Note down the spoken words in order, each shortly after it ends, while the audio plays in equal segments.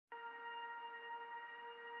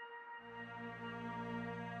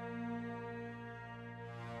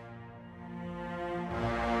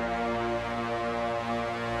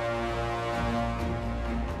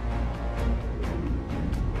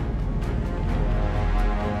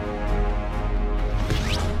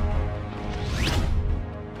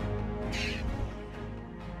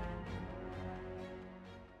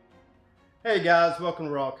Hey guys, welcome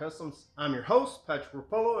to Raw Customs. I'm your host, Patrick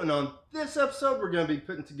Rapolo, and on this episode we're going to be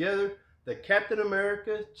putting together the Captain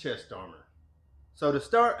America chest armor. So to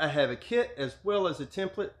start, I have a kit as well as a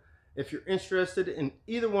template. If you're interested in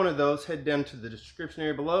either one of those, head down to the description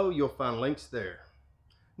area below. You'll find links there.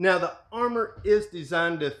 Now the armor is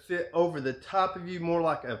designed to fit over the top of you more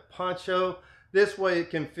like a poncho. This way it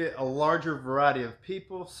can fit a larger variety of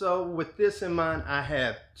people. So with this in mind, I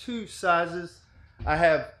have two sizes. I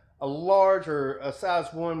have a large or a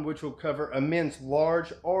size 1, which will cover a men's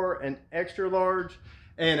large or an extra large,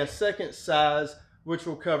 and a second size which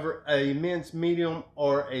will cover a men's medium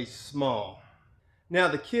or a small. Now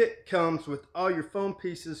the kit comes with all your foam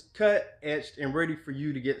pieces cut, etched, and ready for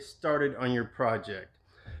you to get started on your project.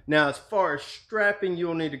 Now as far as strapping,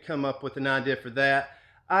 you'll need to come up with an idea for that.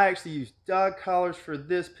 I actually use dog collars for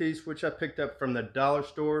this piece, which I picked up from the dollar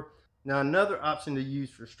store. Now another option to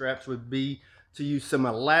use for straps would be to use some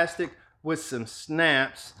elastic with some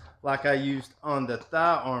snaps like I used on the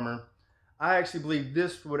thigh armor. I actually believe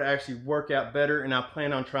this would actually work out better, and I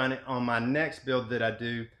plan on trying it on my next build that I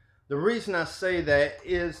do. The reason I say that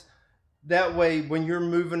is that way when you're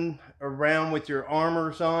moving around with your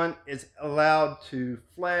armors on, it's allowed to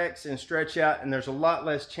flex and stretch out, and there's a lot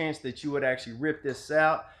less chance that you would actually rip this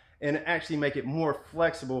out and actually make it more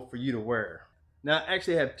flexible for you to wear. Now I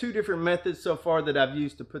actually have two different methods so far that I've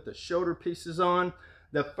used to put the shoulder pieces on.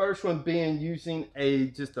 The first one being using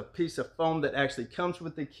just a piece of foam that actually comes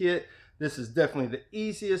with the kit. This is definitely the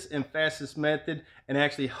easiest and fastest method and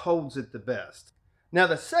actually holds it the best. Now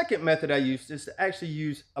the second method I used is to actually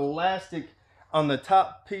use elastic on the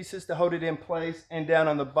top pieces to hold it in place and down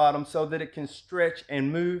on the bottom so that it can stretch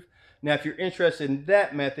and move. Now, if you're interested in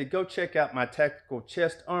that method, go check out my tactical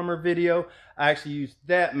chest armor video. I actually use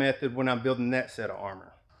that method when I'm building that set of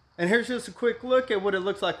armor. And here's just a quick look at what it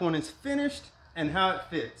looks like when it's finished and how it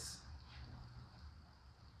fits.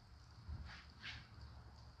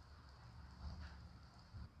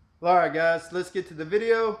 Alright guys, let's get to the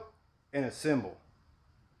video and assemble.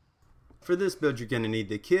 For this build, you're going to need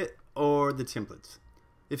the kit or the templates.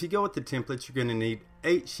 If you go with the templates, you're going to need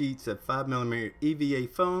 8 sheets of 5mm EVA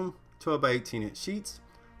foam, 12 by 18 inch sheets,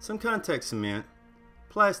 some contact cement,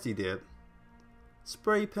 PLASTI dip,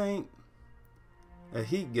 spray paint, a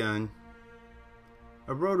heat gun,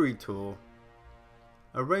 a rotary tool,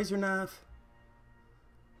 a razor knife,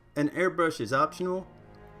 an airbrush is optional,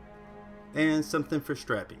 and something for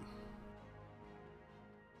strapping.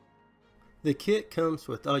 The kit comes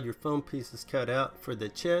with all your foam pieces cut out for the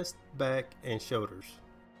chest, back, and shoulders.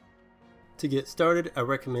 To get started, I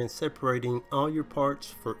recommend separating all your parts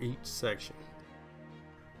for each section.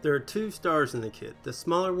 There are 2 stars in the kit. The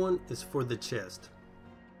smaller one is for the chest.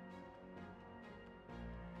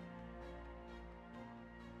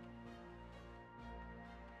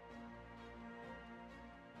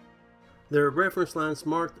 There are reference lines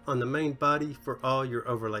marked on the main body for all your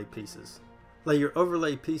overlay pieces. Lay your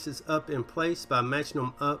overlay pieces up in place by matching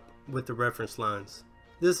them up with the reference lines.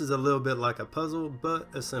 This is a little bit like a puzzle, but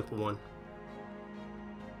a simple one.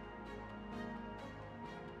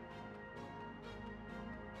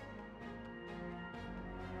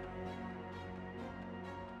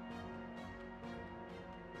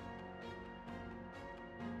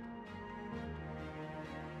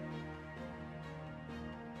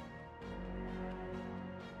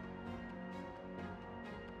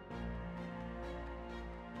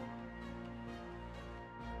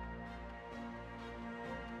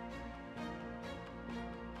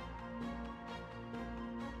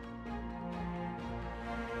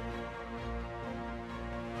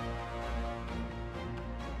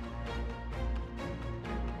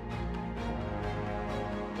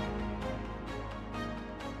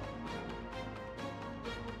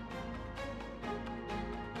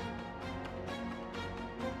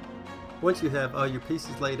 Once you have all your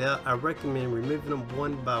pieces laid out, I recommend removing them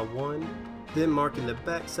one by one, then marking the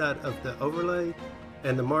back side of the overlay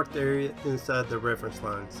and the marked area inside the reference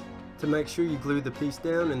lines to make sure you glue the piece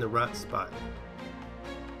down in the right spot.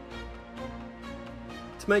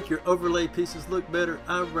 To make your overlay pieces look better,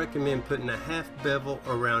 I recommend putting a half bevel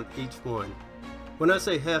around each one. When I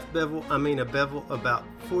say half bevel, I mean a bevel about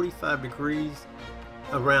 45 degrees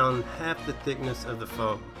around half the thickness of the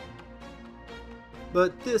foam.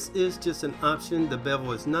 But this is just an option. The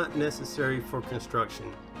bevel is not necessary for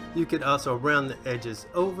construction. You could also round the edges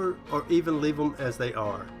over or even leave them as they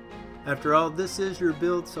are. After all, this is your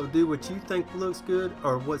build, so do what you think looks good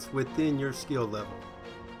or what's within your skill level.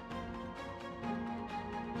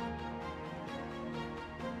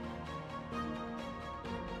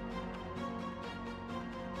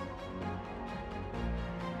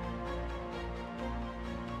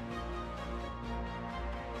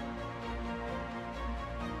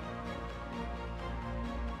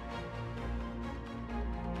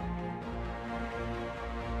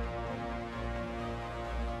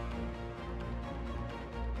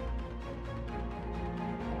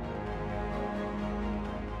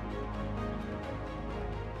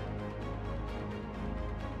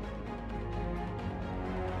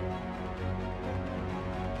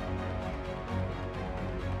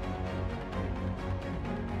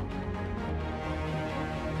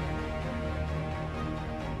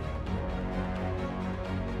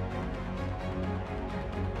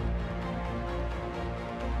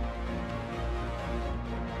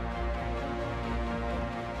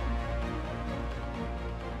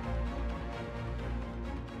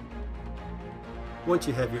 Once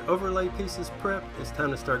you have your overlay pieces prepped, it's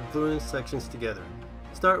time to start gluing sections together.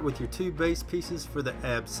 Start with your 2 base pieces for the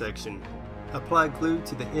abs section. Apply glue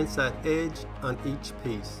to the inside edge on each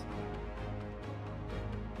piece.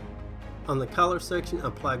 On the collar section,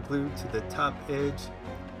 apply glue to the top edge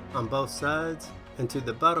on both sides and to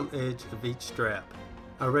the bottom edge of each strap.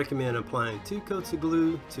 I recommend applying 2 coats of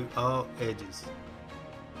glue to all edges.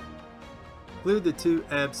 Glue the 2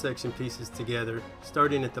 ab section pieces together,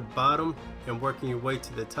 starting at the bottom and working your way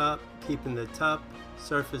to the top, keeping the top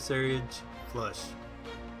surface area flush.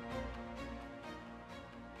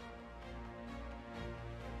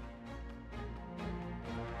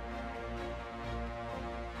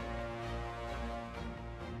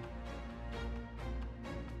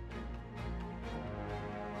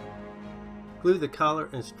 Glue the collar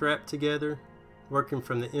and strap together, working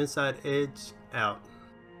from the inside edge out.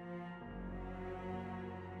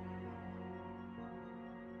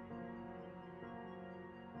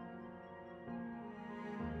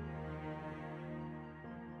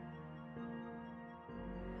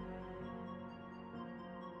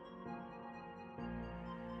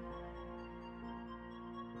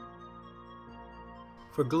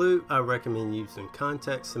 For glue, I recommend using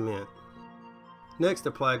contact cement. Next,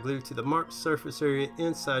 apply glue to the marked surface area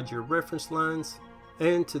inside your reference lines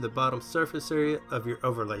and to the bottom surface area of your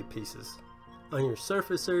overlay pieces. On your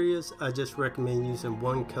surface areas, I just recommend using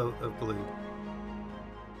 1 coat of glue.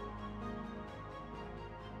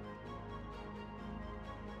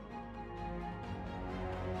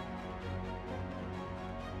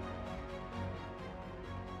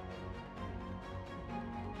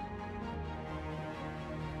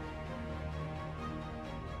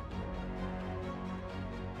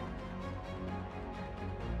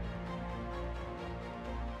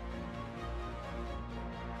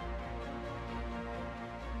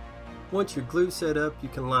 Once your glue set up, you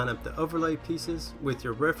can line up the overlay pieces with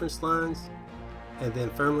your reference lines and then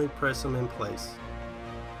firmly press them in place.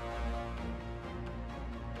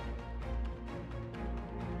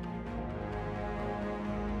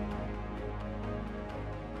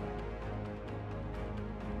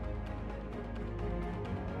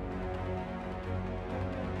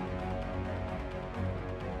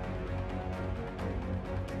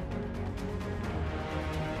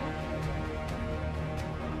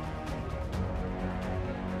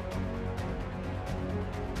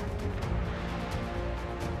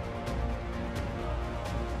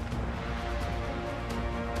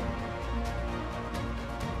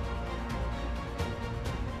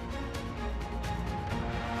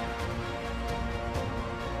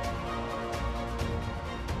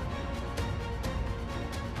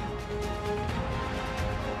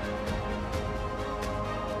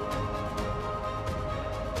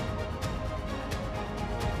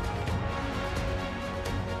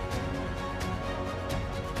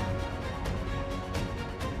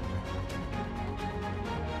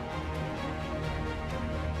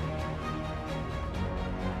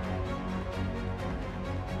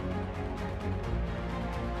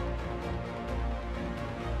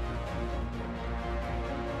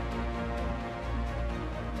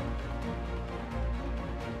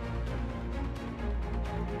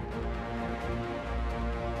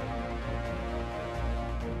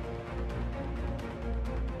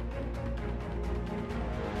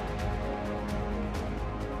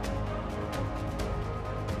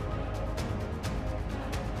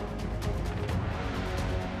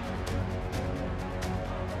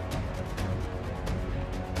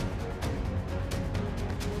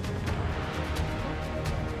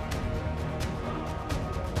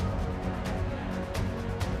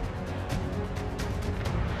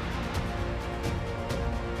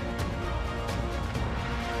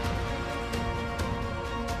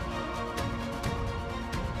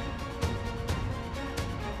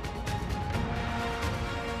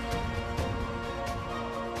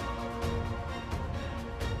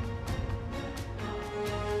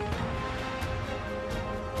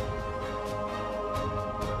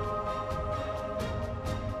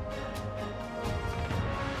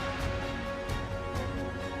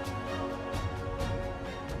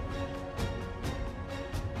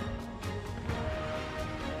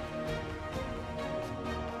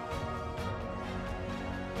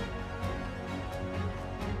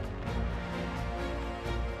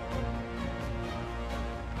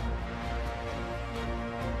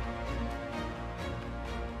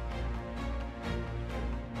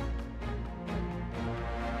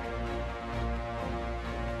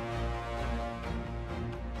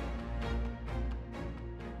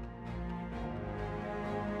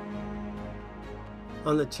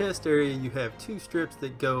 On the chest area, you have two strips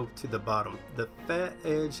that go to the bottom. The fat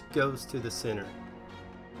edge goes to the center.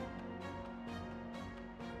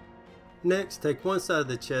 Next, take one side of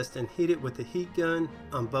the chest and heat it with a heat gun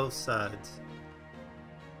on both sides.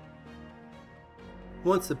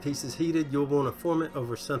 Once the piece is heated, you'll want to form it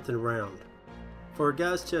over something round. For a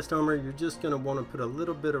guy's chest armor, you're just going to want to put a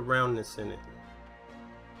little bit of roundness in it.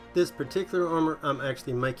 This particular armor I'm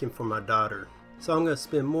actually making for my daughter, so I'm going to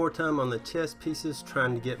spend more time on the chest pieces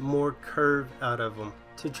trying to get more curve out of them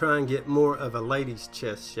to try and get more of a lady's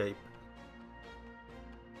chest shape.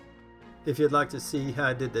 If you'd like to see how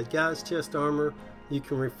I did the guy's chest armor, you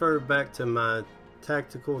can refer back to my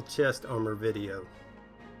tactical chest armor video.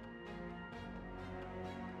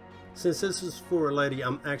 Since this is for a lady,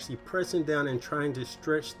 I'm actually pressing down and trying to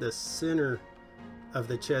stretch the center of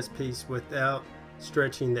the chest piece without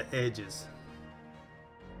stretching the edges.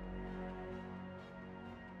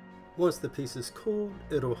 Once the piece is cooled,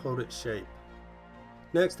 it'll hold its shape.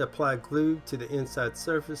 Next, apply glue to the inside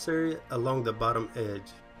surface area along the bottom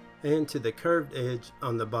edge and to the curved edge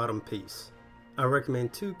on the bottom piece. I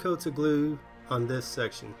recommend 2 coats of glue on this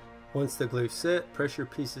section. Once the glue's set, press your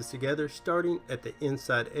pieces together starting at the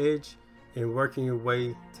inside edge and working your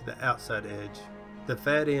way to the outside edge. The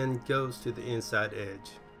fat end goes to the inside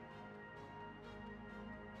edge.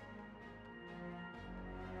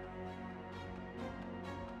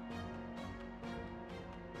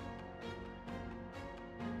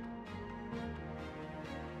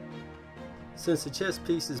 Since the chest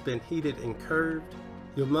piece has been heated and curved,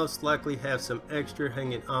 you'll most likely have some extra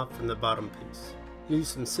hanging off from the bottom piece. Use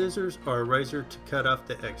some scissors or a razor to cut off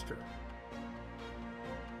the extra.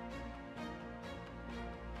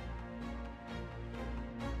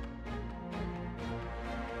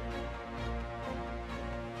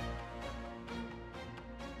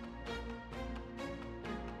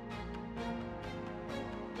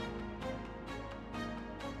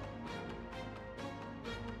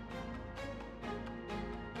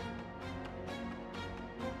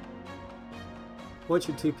 Once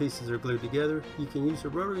your 2 pieces are glued together, you can use a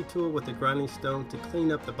rotary tool with a grinding stone to clean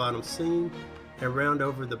up the bottom seam and round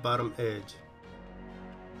over the bottom edge.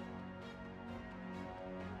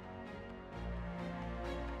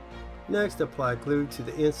 Next, apply glue to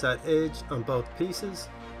the inside edge on both pieces.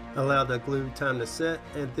 Allow the glue time to set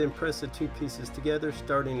and then press the 2 pieces together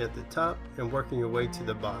starting at the top and working your way to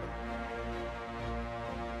the bottom.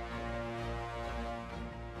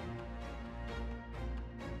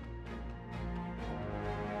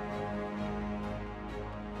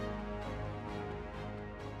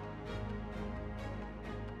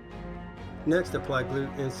 Next, apply glue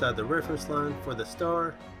inside the reference line for the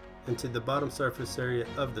star and to the bottom surface area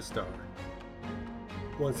of the star.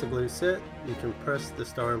 Once the glue is set, you can press the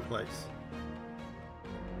star in place.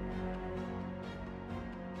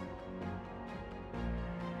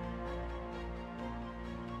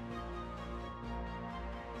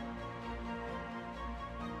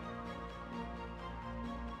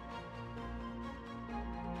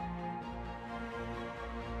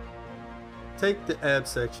 Take the ab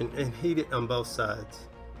section and heat it on both sides.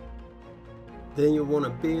 Then you'll want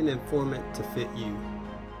to bend and form it to fit you.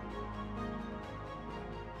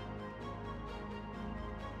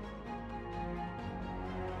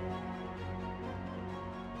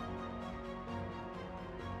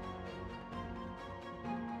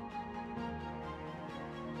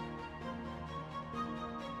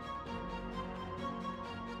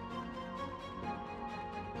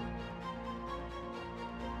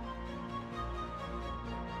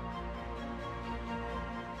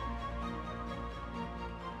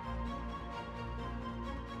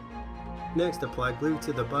 Next, apply glue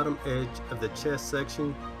to the bottom edge of the chest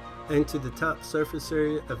section and to the top surface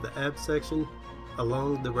area of the ab section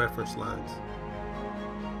along the reference lines.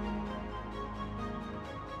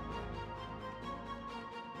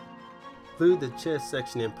 Glue the chest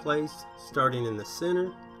section in place, starting in the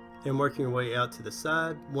center and working your way out to the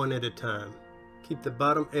side one at a time. Keep the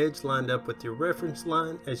bottom edge lined up with your reference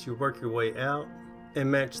line as you work your way out, and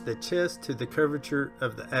match the chest to the curvature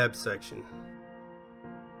of the ab section.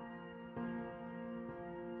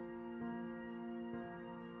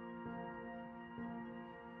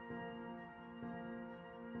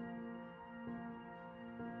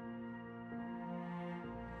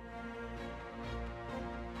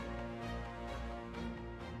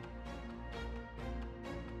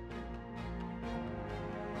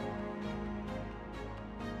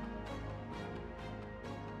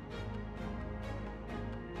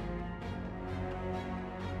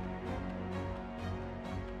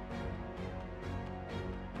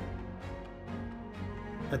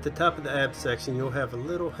 At the top of the ab section, you'll have a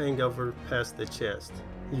little hangover past the chest.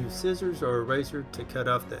 Use scissors or a razor to cut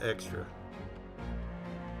off the extra.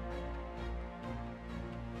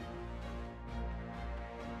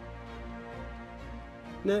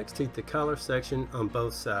 Next, heat the collar section on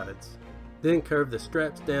both sides. Then curve the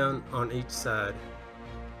straps down on each side.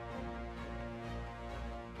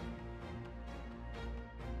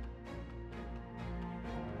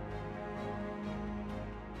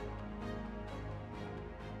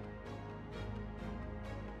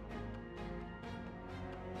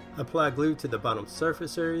 Apply glue to the bottom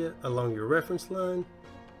surface area along your reference line.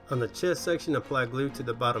 On the chest section, apply glue to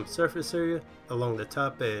the bottom surface area along the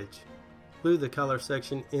top edge. Glue the collar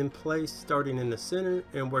section in place starting in the center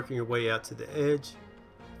and working your way out to the edge,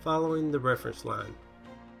 following the reference line.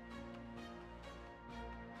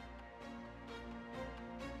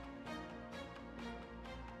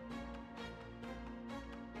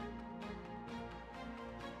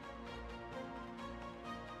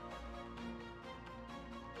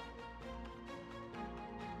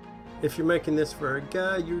 If you're making this for a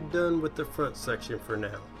guy, you're done with the front section for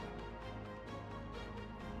now.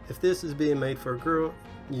 If this is being made for a girl,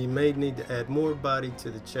 you may need to add more body to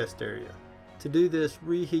the chest area. To do this,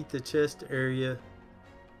 reheat the chest area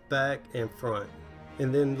back and front,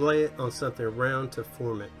 and then lay it on something round to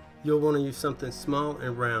form it. You'll want to use something small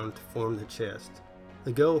and round to form the chest.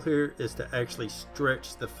 The goal here is to actually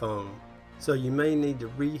stretch the foam, so you may need to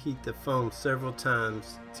reheat the foam several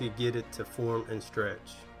times to get it to form and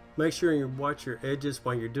stretch. Make sure you watch your edges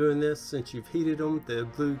while you're doing this. Since you've heated them, the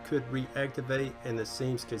glue could reactivate and the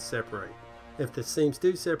seams could separate. If the seams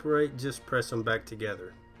do separate, just press them back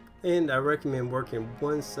together. And I recommend working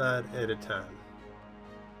one side at a time.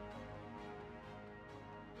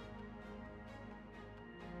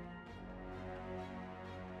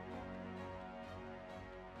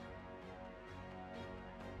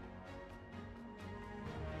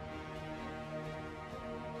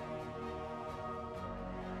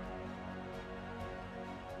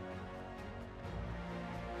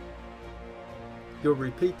 You'll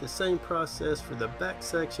repeat the same process for the back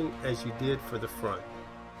section as you did for the front.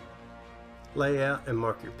 Lay out and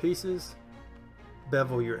mark your pieces,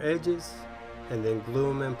 bevel your edges, and then glue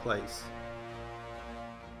them in place.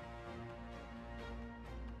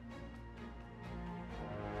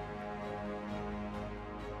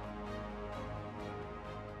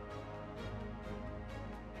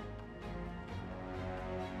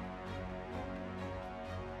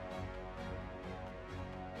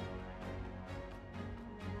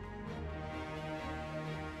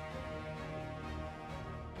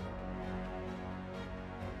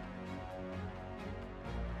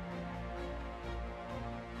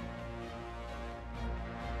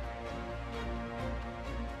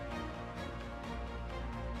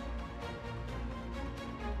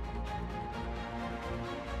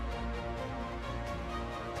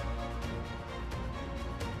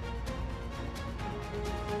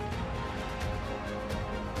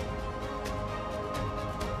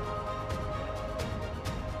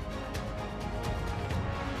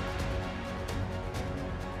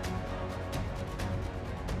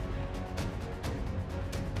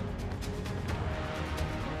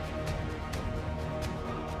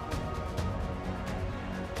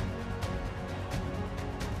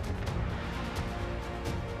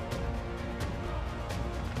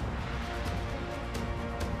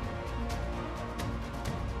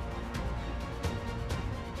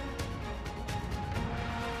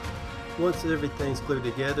 Once everything's glued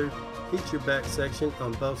together, heat your back section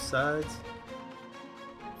on both sides.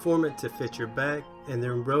 Form it to fit your back and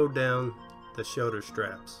then roll down the shoulder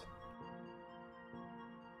straps.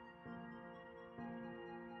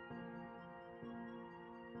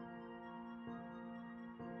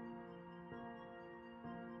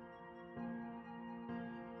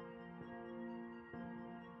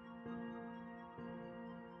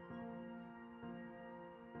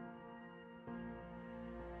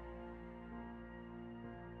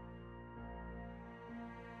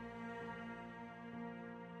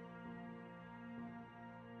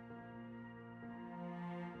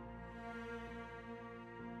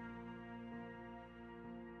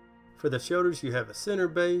 For the shoulders, you have a center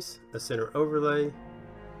base, a center overlay,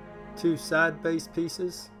 two side base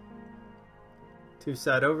pieces, two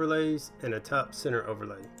side overlays, and a top center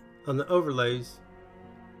overlay. On the overlays,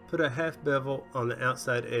 put a half bevel on the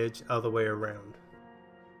outside edge all the way around.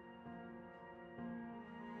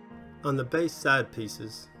 On the base side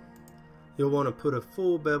pieces, you'll want to put a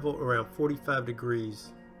full bevel around 45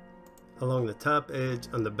 degrees along the top edge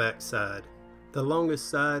on the back side. The longest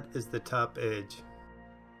side is the top edge.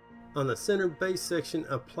 On the center base section,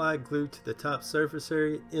 apply glue to the top surface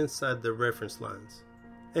area inside the reference lines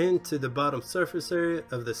and to the bottom surface area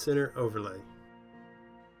of the center overlay.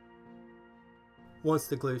 Once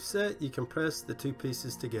the glue is set, you can press the two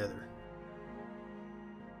pieces together.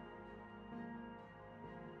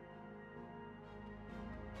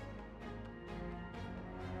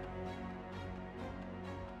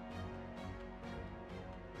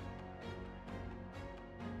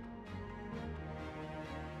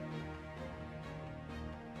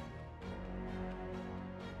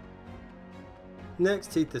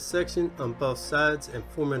 Next, heat the section on both sides and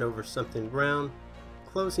form it over something round,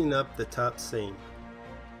 closing up the top seam.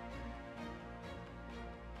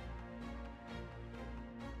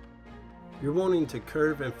 You're wanting to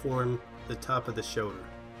curve and form the top of the shoulder.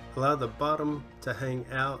 Allow the bottom to hang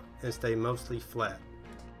out and stay mostly flat.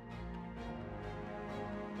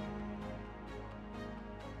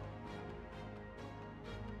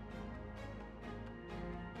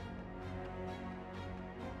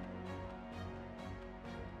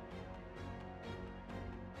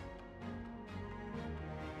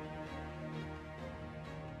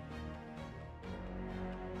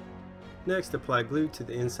 Next, apply glue to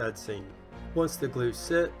the inside seam. Once the glue is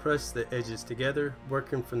set, press the edges together,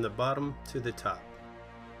 working from the bottom to the top.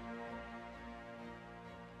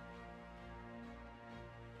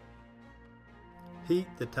 Heat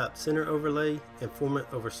the top center overlay and form it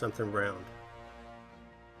over something round.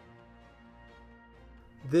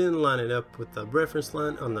 Then line it up with the reference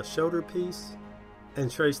line on the shoulder piece and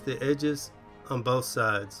trace the edges on both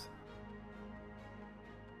sides.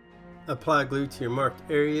 Apply glue to your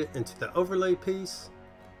marked area into the overlay piece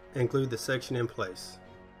and glue the section in place.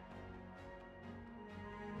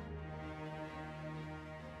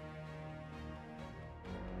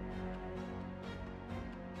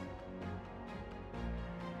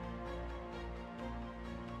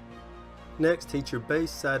 Next, heat your base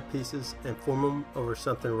side pieces and form them over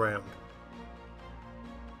something round.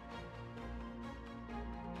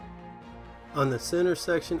 On the center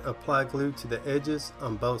section, apply glue to the edges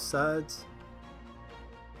on both sides.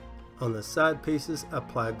 On the side pieces,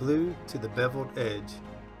 apply glue to the beveled edge.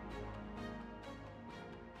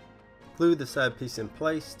 Glue the side piece in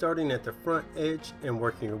place, starting at the front edge and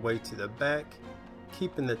working your way to the back,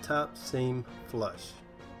 keeping the top seam flush.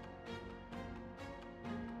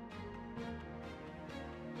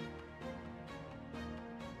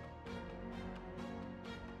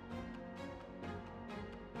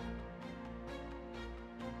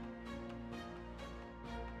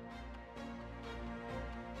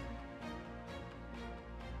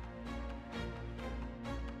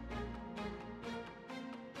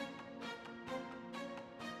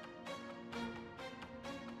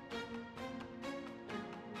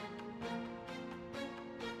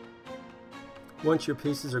 Once your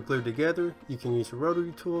pieces are glued together, you can use a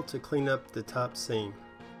rotary tool to clean up the top seam.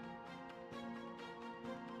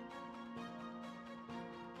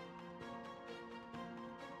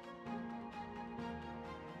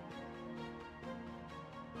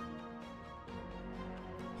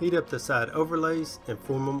 Heat up the side overlays and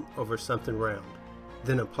form them over something round.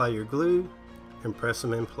 Then apply your glue and press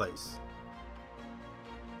them in place.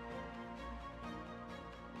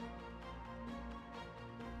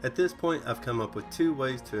 At this point, I've come up with two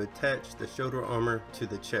ways to attach the shoulder armor to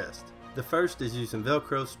the chest. The first is using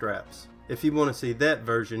Velcro straps. If you want to see that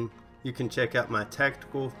version, you can check out my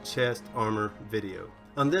tactical chest armor video.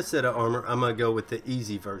 On this set of armor, I'm going to go with the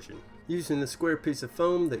easy version. Using the square piece of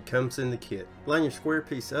foam that comes in the kit. Line your square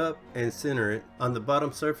piece up and center it on the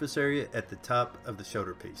bottom surface area at the top of the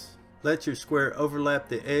shoulder piece. Let your square overlap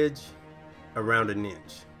the edge around an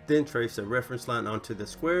inch. Then trace a reference line onto the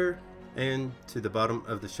square and to the bottom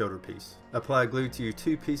of the shoulder piece. Apply glue to your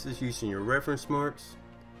two pieces using your reference marks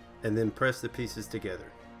and then press the pieces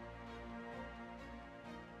together.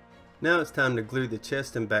 Now it's time to glue the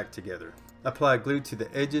chest and back together. Apply glue to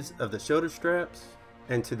the edges of the shoulder straps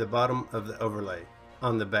and to the bottom of the overlay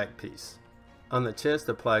on the back piece. On the chest,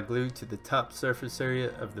 apply glue to the top surface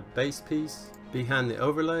area of the base piece, behind the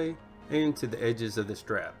overlay, and to the edges of the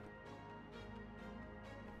strap.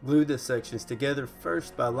 Glue the sections together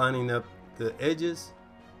first by lining up the edges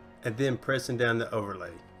and then pressing down the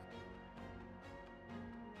overlay.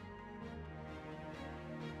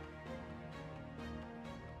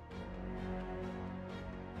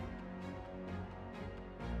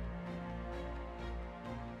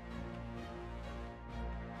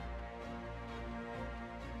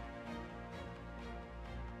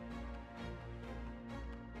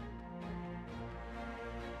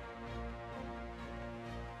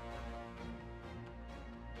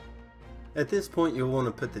 At this point, you'll want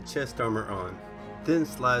to put the chest armor on. Then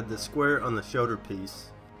slide the square on the shoulder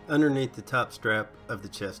piece underneath the top strap of the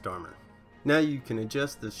chest armor. Now you can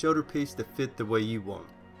adjust the shoulder piece to fit the way you want.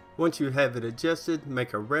 Once you have it adjusted,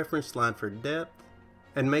 make a reference line for depth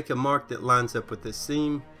and make a mark that lines up with the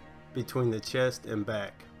seam between the chest and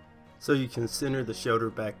back, so you can center the shoulder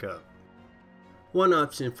back up. One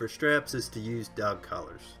option for straps is to use dog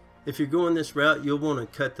collars. If you're going this route, you'll want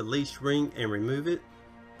to cut the leash ring and remove it,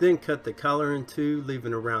 then cut the collar in two,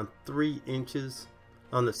 leaving around 3 inches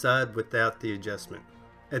on the side without the adjustment.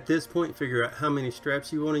 At this point, figure out how many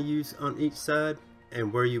straps you want to use on each side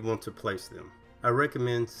and where you want to place them. I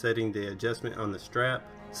recommend setting the adjustment on the strap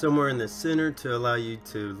somewhere in the center to allow you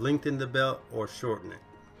to lengthen the belt or shorten it.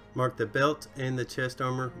 Mark the belt and the chest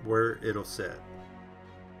armor where it'll set.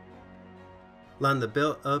 Line the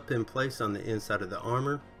belt up in place on the inside of the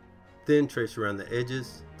armor, then trace around the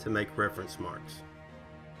edges to make reference marks.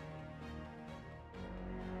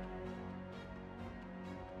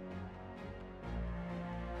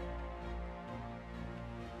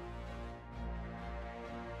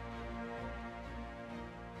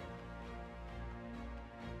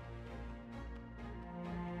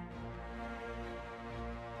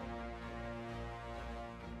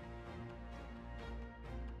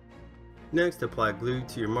 Next, apply glue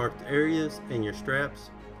to your marked areas and your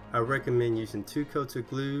straps. I recommend using 2 coats of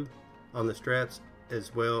glue on the straps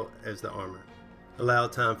as well as the armor. Allow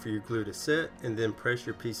time for your glue to set and then press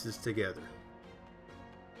your pieces together.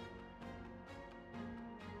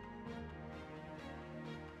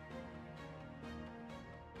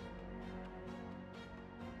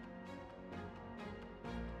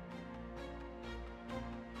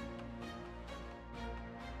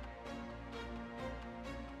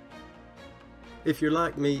 If you're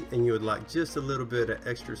like me and you would like just a little bit of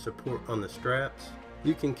extra support on the straps,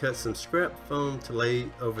 you can cut some scrap foam to lay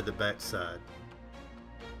over the back side.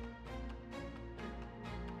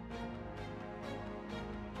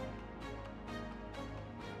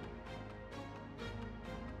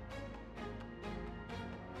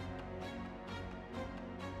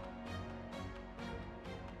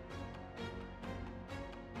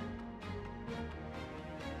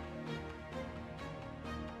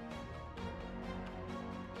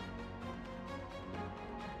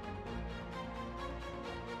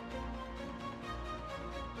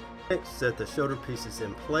 Next, set the shoulder pieces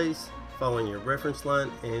in place, following your reference line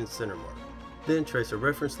and center mark. Then trace a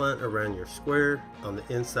reference line around your square on the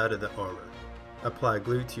inside of the armor. Apply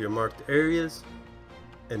glue to your marked areas,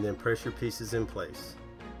 and then press your pieces in place.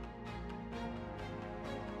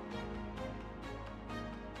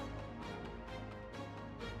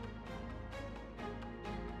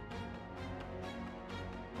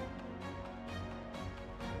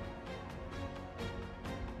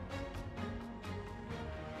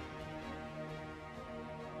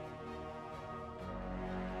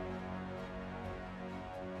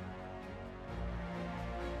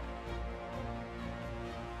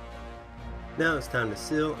 Now it's time to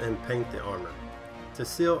seal and paint the armor. To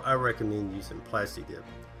seal, I recommend using PLASTI dip.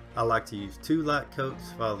 I like to use 2 light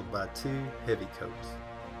coats followed by 2 heavy coats.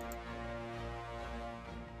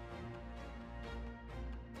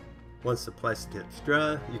 Once the PLASTI dip's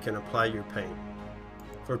dry, you can apply your paint.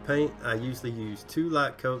 For paint, I usually use 2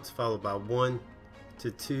 light coats followed by 1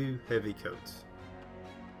 to 2 heavy coats.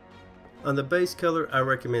 On the base color, I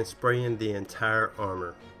recommend spraying the entire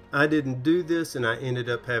armor. I didn't do this and I ended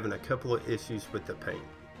up having a couple of issues with the paint.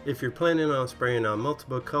 If you're planning on spraying on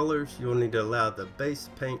multiple colors, you'll need to allow the base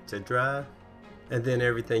paint to dry, and then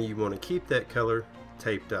everything you want to keep that color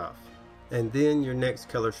taped off. And then your next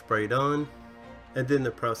color sprayed on, and then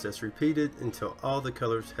the process repeated until all the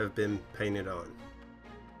colors have been painted on.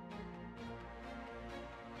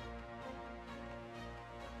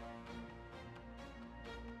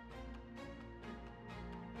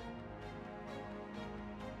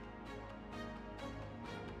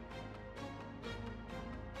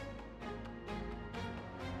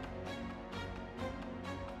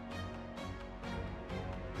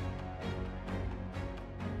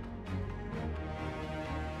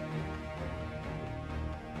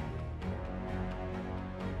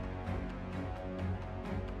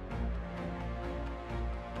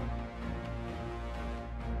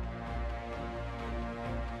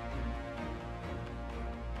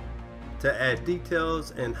 To add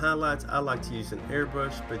details and highlights, I like to use an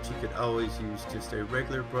airbrush, but you could always use just a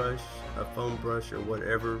regular brush, a foam brush, or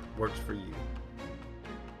whatever works for you.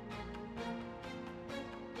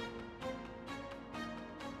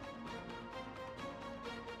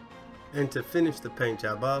 And to finish the paint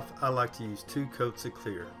job off, I like to use 2 coats of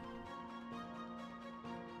clear.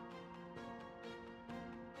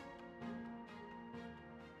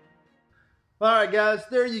 All right, guys,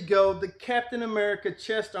 there you go. The Captain America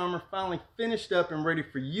chest armor finally finished up and ready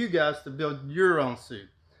for you guys to build your own suit.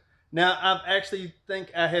 Now, I actually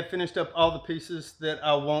think I have finished up all the pieces that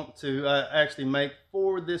I want to actually make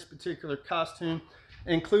for this particular costume,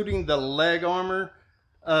 including the leg armor.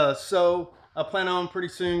 So I plan on pretty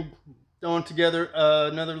soon throwing together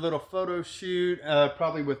another little photo shoot,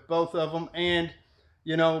 probably with both of them. And,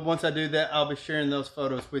 you know, once I do that, I'll be sharing those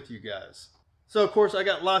photos with you guys. So, of course, I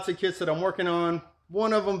got lots of kits that I'm working on.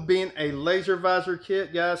 One of them being a laser visor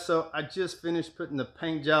kit, guys. So I just finished putting the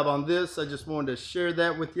paint job on this. I just wanted to share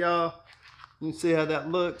that with y'all. You can see how that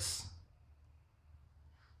looks.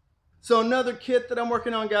 So another kit that I'm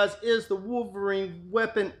working on, guys, is the Wolverine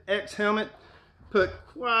Weapon X helmet. Put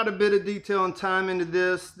quite a bit of detail and time into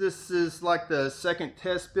this. This is like the second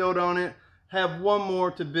test build on it. Have one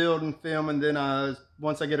more to build and film, and then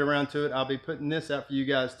once I get around to it, I'll be putting this out for you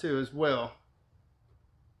guys too as well.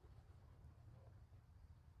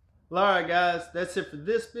 All right, guys, that's it for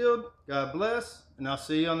this build. God bless, and I'll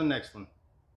see you on the next one.